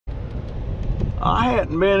I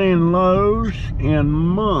hadn't been in Lowe's in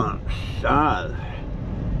months. I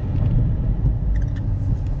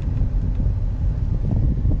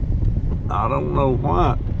don't know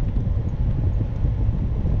why,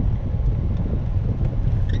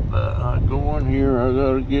 but I go in here, I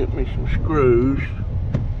gotta get me some screws.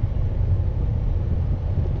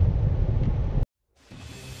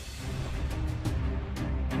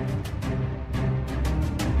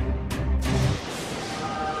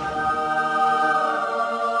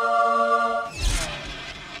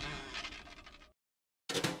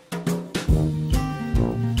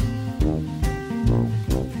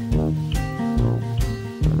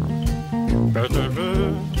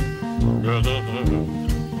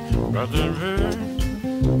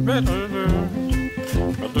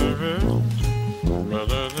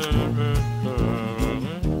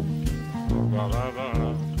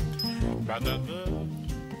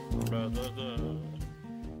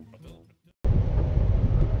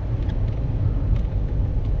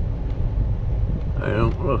 They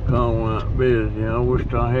don't look all that busy. I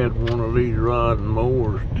wished I had one of these riding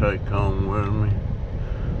mowers to take home with me.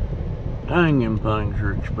 Dang, them things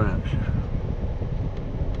are expensive.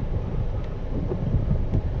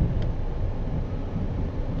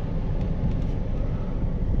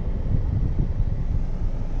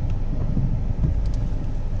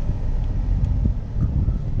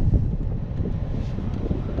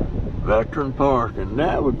 Veteran parking,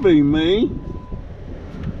 that would be me.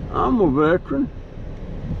 I'm a veteran.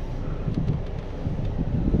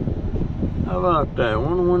 How about that? I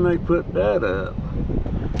wonder when they put that up.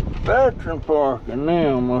 Veteran parking.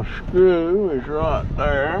 Now my screw is right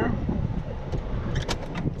there.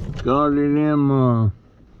 Got it in my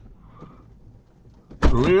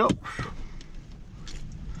lips.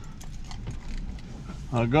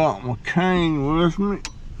 I got my cane with me.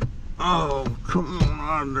 Oh, come on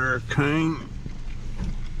out there, cane.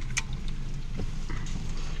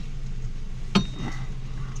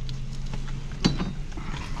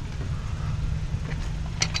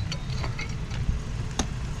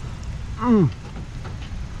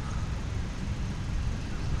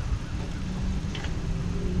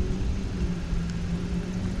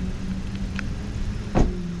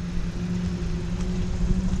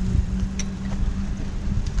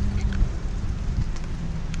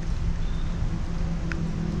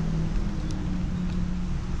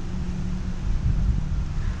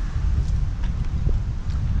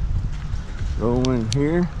 Go in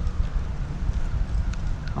here.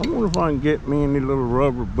 I wonder if I can get me any little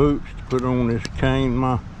rubber boots to put on this cane.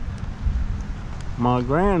 My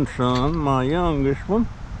grandson, my youngest one,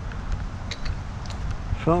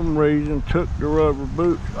 some reason took the rubber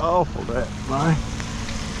boots off of that thing.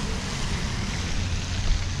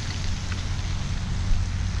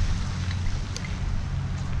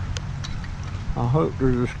 I hope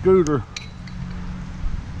there's a scooter.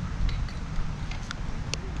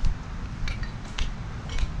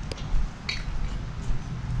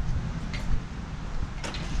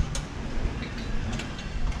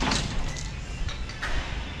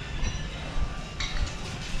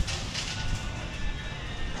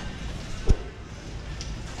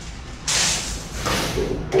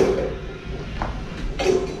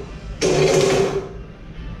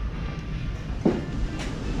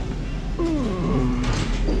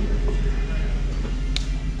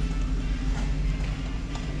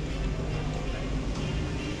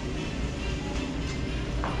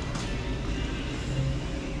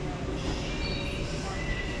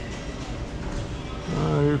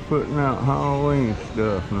 They're putting out Halloween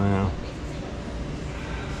stuff now.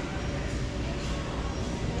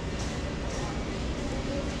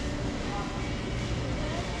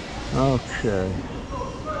 Okay.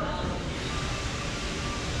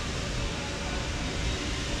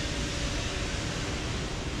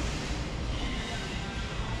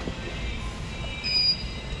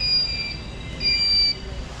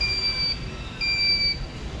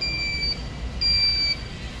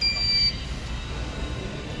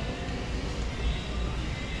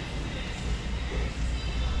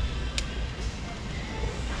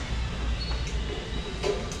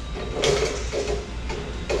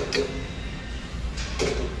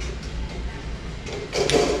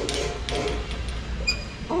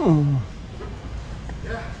 Oh.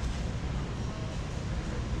 Yeah.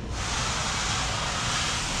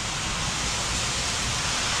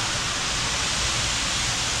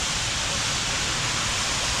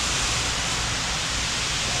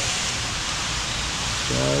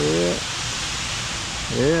 That it?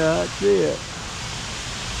 Yeah, that's it.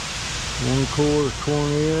 1/4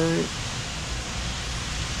 28.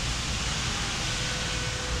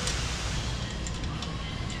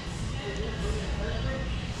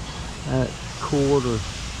 That's quarter.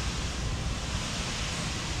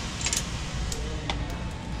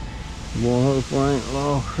 Boy, I hope I ain't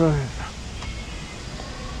lost that.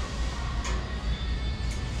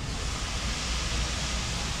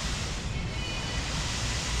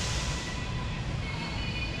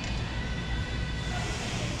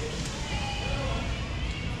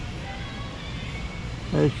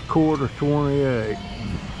 That's quarter 28.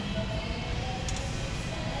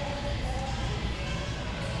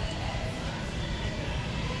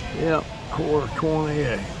 Yep, quarter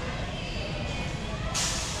 28.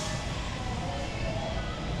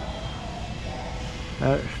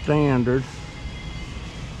 That's standard.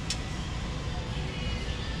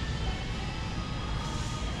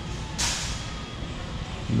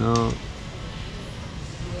 No.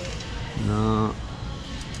 No.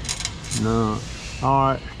 No.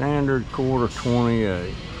 All right, standard quarter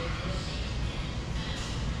 28.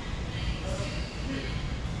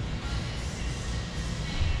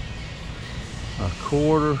 A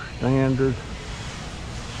quarter standard.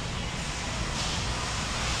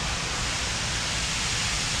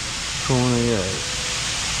 $28.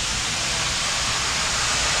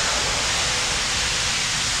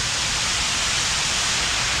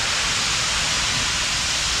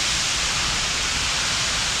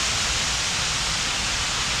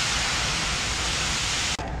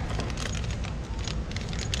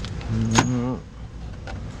 No.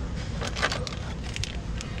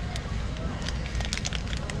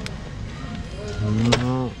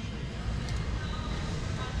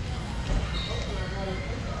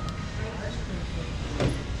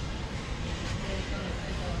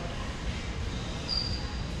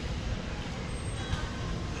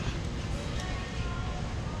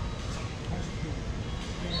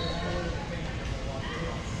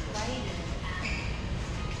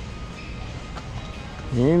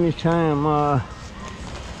 Anytime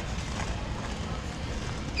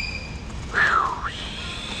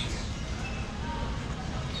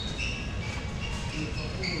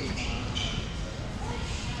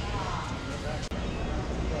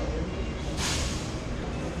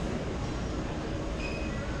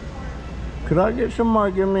could I get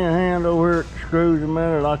somebody to give me a hand over here at the screws a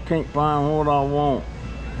minute? I can't find what I want,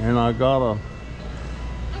 and I got a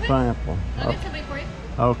sample. I'll get somebody for you.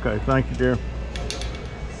 Okay, thank you, dear.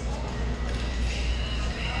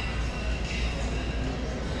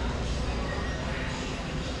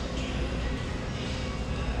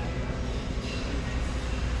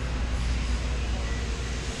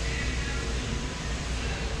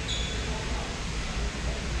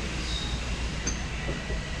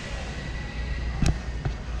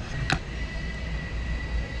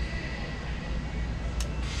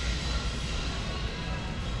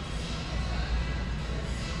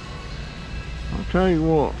 I'll tell you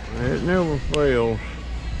what, it never fails.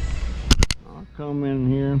 I'll come in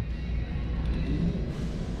here.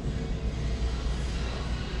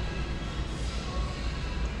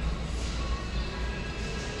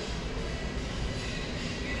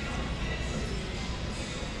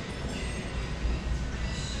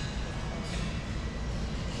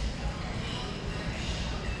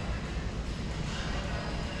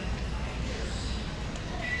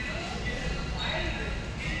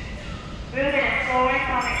 Moving and slowing,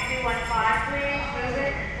 call me at 215, please. Moving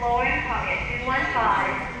and slowing, call me at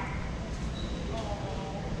 215.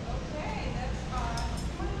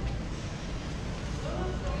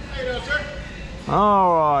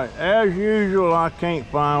 All right, as usual, I can't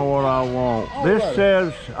find what I want. This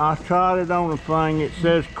says, I tried it on the thing, it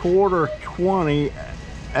says quarter 28.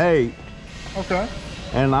 Okay.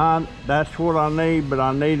 And that's what I need, but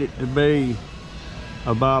I need it to be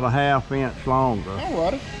about a ½ inch longer.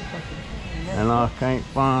 Alrighty. And I can't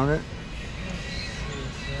find it.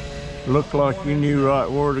 Looked like you knew right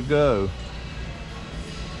where to go.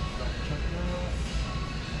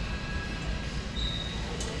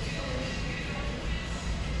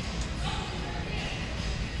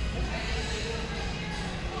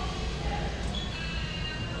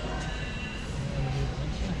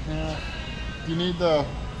 You need the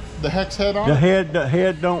hex head on The it?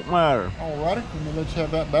 head don't matter. Alrighty, let me let you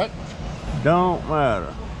have that back. Don't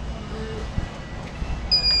matter.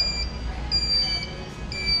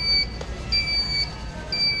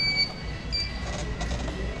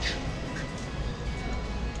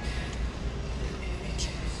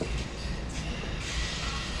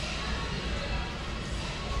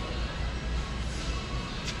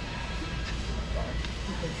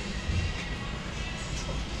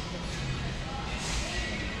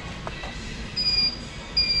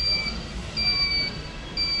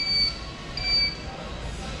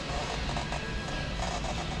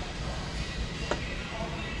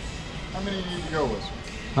 How many do you need to go with?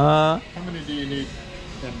 Huh? How many do you need?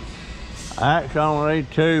 Actually, I only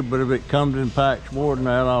need 2, but if it comes in packs more than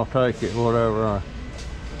that, I'll take it, whatever.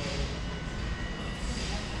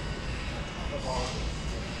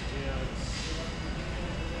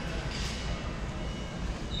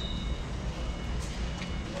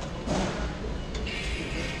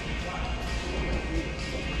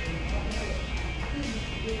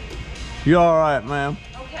 You all right, ma'am?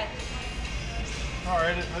 Okay. All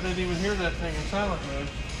right, I didn't even hear that thing in silent mode.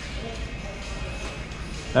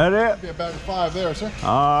 That it? Be a bag of 5 there, sir.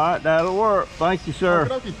 All right, that'll work. Thank you, sir.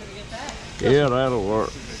 Okey-dokey. Yeah, that'll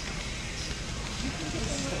work.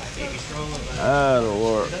 That'll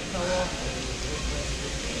work.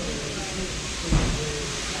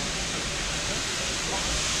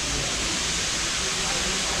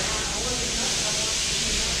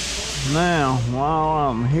 Now, while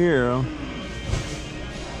I'm here,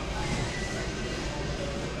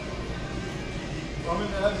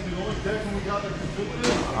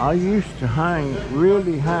 I used to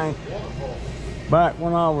really hang, back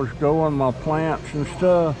when I was growing my plants and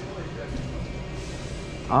stuff,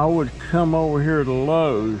 I would come over here to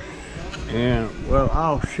Lowe's and, well,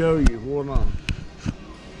 I'll show you what I'm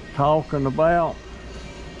talking about.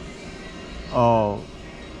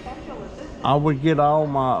 I would get all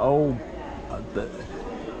my old,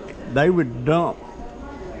 they would dump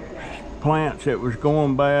plants that was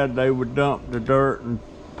going bad. They would dump the dirt and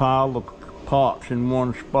pile the pots in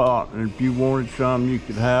one spot, and if you wanted some, you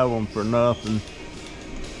could have them for nothing.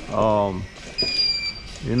 You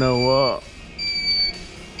know what?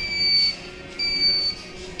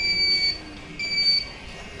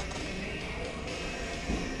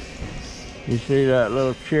 You see that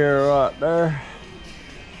little chair right there?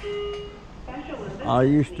 I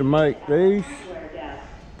used to make these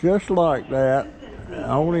just like that. The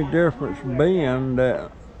only difference being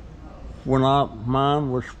that when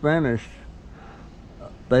mine was finished,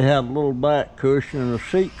 they had a little back cushion and a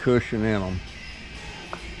seat cushion in them.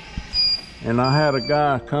 And I had a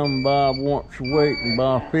guy come by once a week and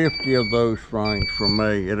buy 50 of those things from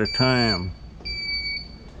me at a time.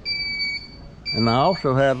 And I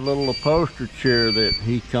also had a little upholstery chair that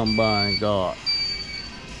he come by and got.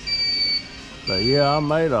 So yeah, I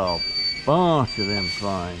made a bunch of them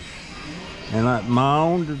things. And my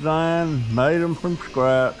own design, made them from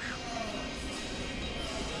scratch.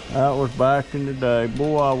 That was back in the day.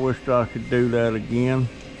 Boy, I wished I could do that again.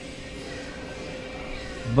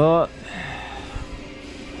 But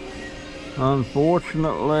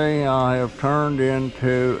unfortunately, I have turned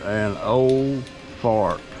into an old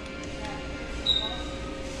fart.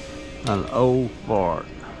 An old fart.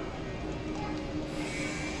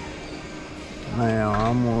 Now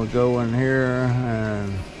I'm gonna go in here,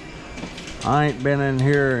 and I ain't been in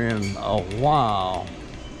here in a while.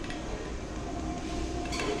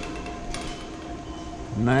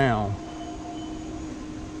 Now,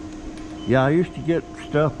 yeah, I used to get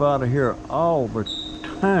stuff out of here all the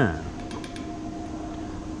time.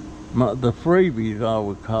 The freebies, I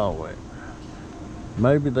would call it.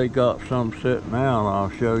 Maybe they got some sitting out.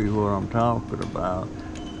 I'll show you what I'm talking about.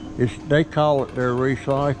 They call it their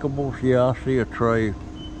recyclables. Yeah, I see a tray,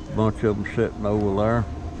 bunch of them sitting over there.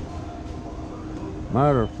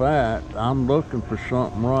 Matter of fact, I'm looking for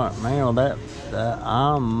something right now that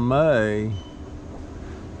I may.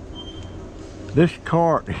 This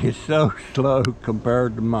cart is so slow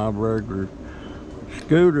compared to my regular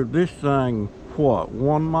scooter. This thing, what,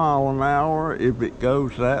 1 mile an hour if it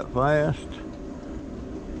goes that fast?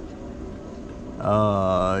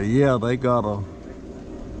 Yeah, they got a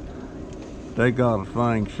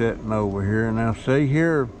thing sitting over here. Now see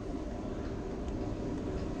here,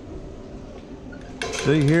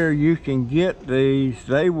 you can get these.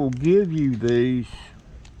 They will give you these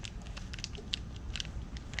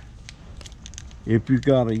if you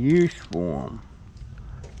got a use for them.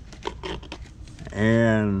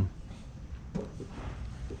 And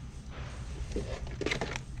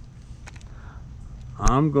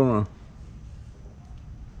I'm gonna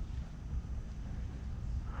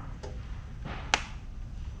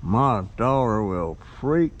my daughter will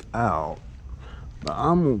freak out, but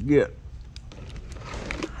I'm gonna get,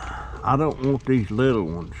 I don't want these little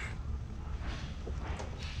ones.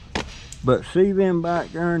 But see them back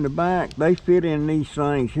there in the back? They fit in these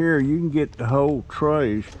things here. You can get the whole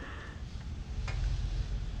trays.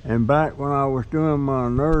 And back when I was doing my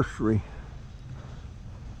nursery,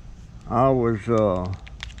 I was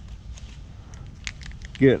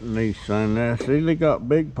getting these things. Now see, they got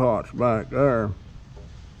big pots back there.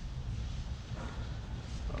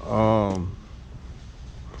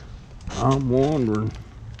 I'm wondering.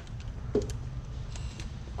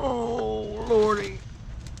 Oh.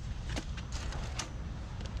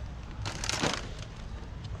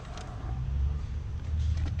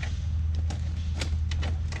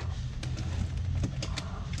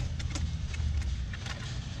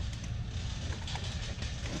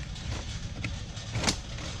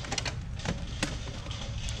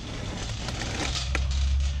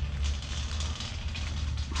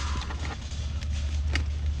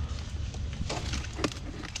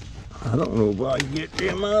 I don't know if I can get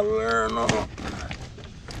them out of there or not.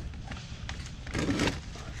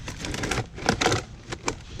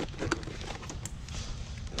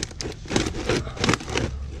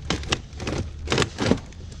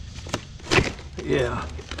 Yeah.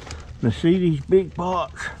 Now see these big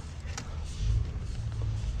pots?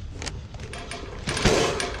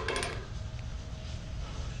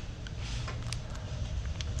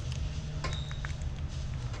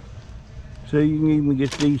 So you can even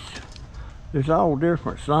get these, there's all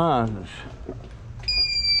different sizes.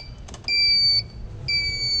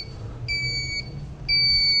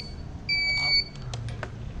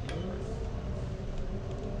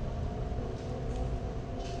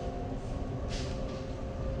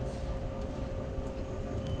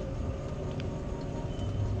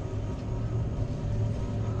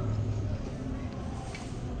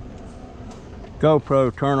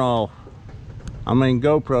 GoPro, turn off. I mean,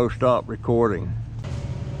 GoPro, stop recording.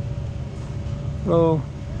 Hello.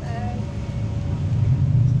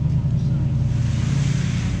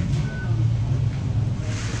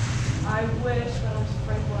 I wish that I was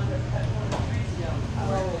Frank wanted to cut one of the trees down.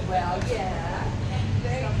 Oh, well, yeah.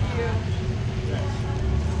 Thank you.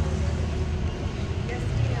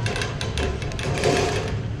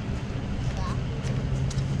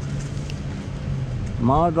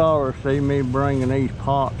 My daughter see me bringing these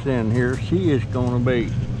pots in here, she is gonna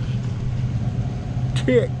be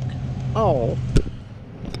ticked off.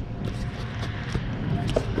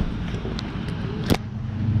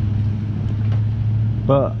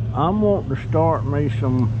 But I'm wanting to start me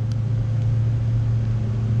some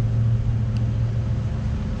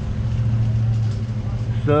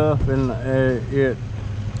stuff, and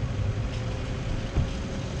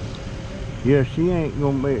yeah, she ain't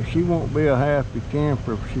gonna be, she won't be a happy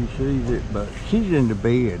camper if she sees it, but she's in the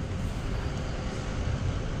bed.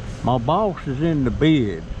 My boss is in the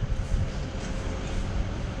bed.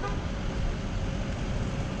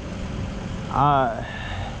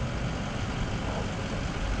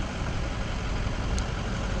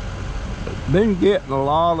 Been getting a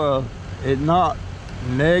lot of, it's not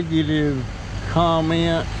negative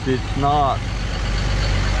comments, it's not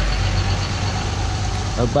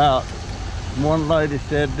about, one lady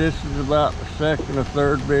said this is about the second or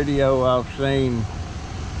third video I've seen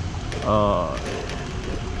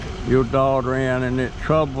your daughter in, and it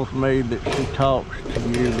troubles me that she talks to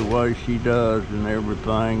you the way she does and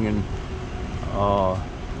everything, and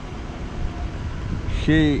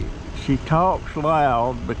she talks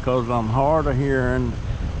loud because I'm hard of hearing,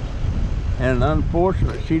 and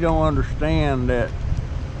unfortunately she don't understand that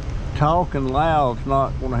talking loud's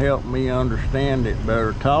not going to help me understand it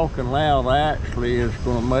better. Talking loud actually is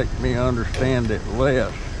going to make me understand it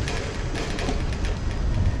less.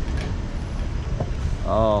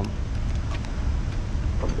 Oh,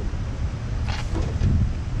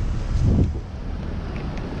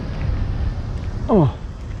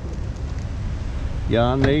 yeah,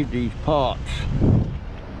 I need these pots.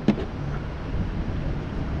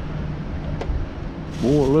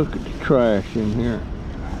 Boy, look at the trash in here.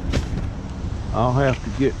 I'll have to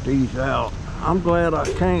get these out. I'm glad I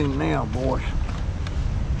came now, boys.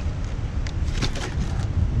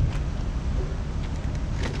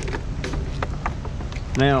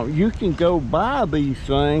 Now, you can go buy these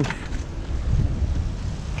things,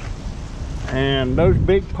 and those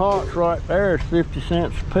big pots right there is 50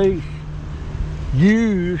 cents a piece,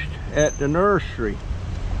 used at the nursery.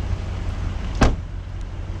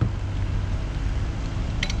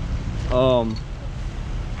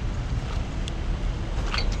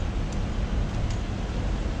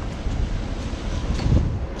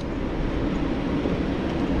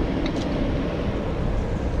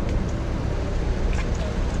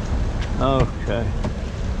 Okay.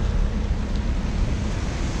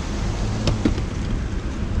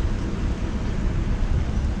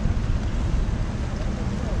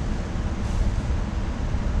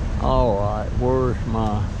 All right, where's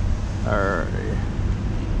my, there it is.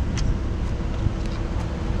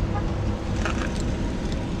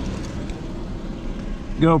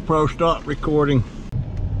 GoPro, stop recording.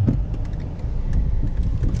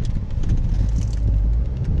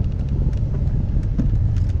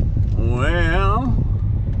 Well,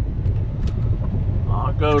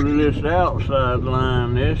 I'll go to this outside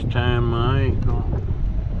line this time. I ain't gonna.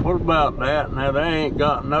 What about that? Now they ain't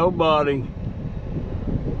got nobody.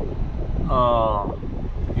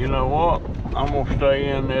 You know what? I'm gonna stay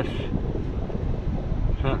in this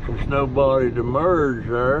since there's nobody to merge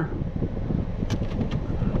there.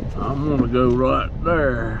 I'm gonna go right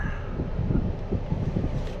there.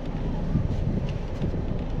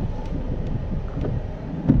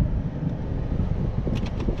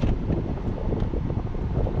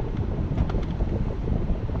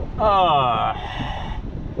 Ah.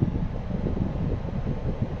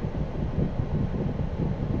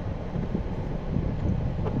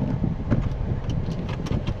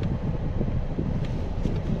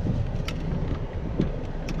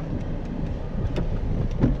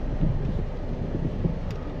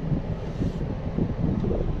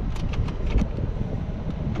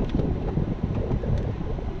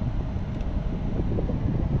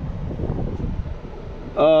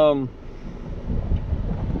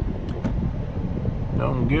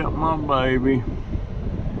 Don't get my baby.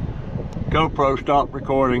 GoPro, stop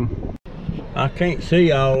recording. I can't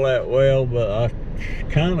see all that well, but I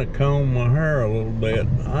kind of comb my hair a little bit.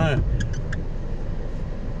 I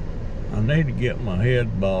need to get my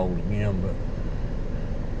head bald again,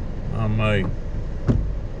 but I may.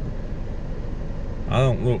 I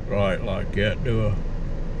don't look right like that, do I?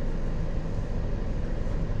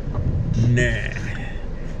 Nah.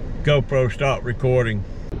 GoPro, stop recording.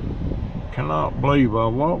 Cannot believe I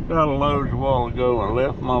walked out of Lowe's a while ago and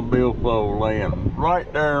left my billfold laying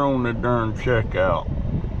right there on the darn checkout.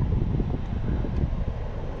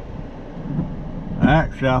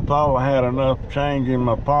 Actually, I thought I had enough change in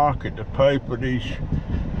my pocket to pay for these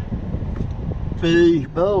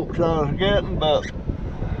bolts I was getting, but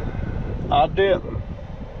I didn't.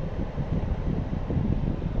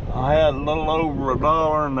 I had a little over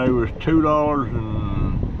 $1 and there was $2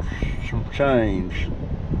 and some change.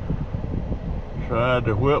 So I had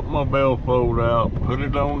to whip my billfold out, put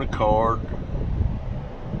it on the card,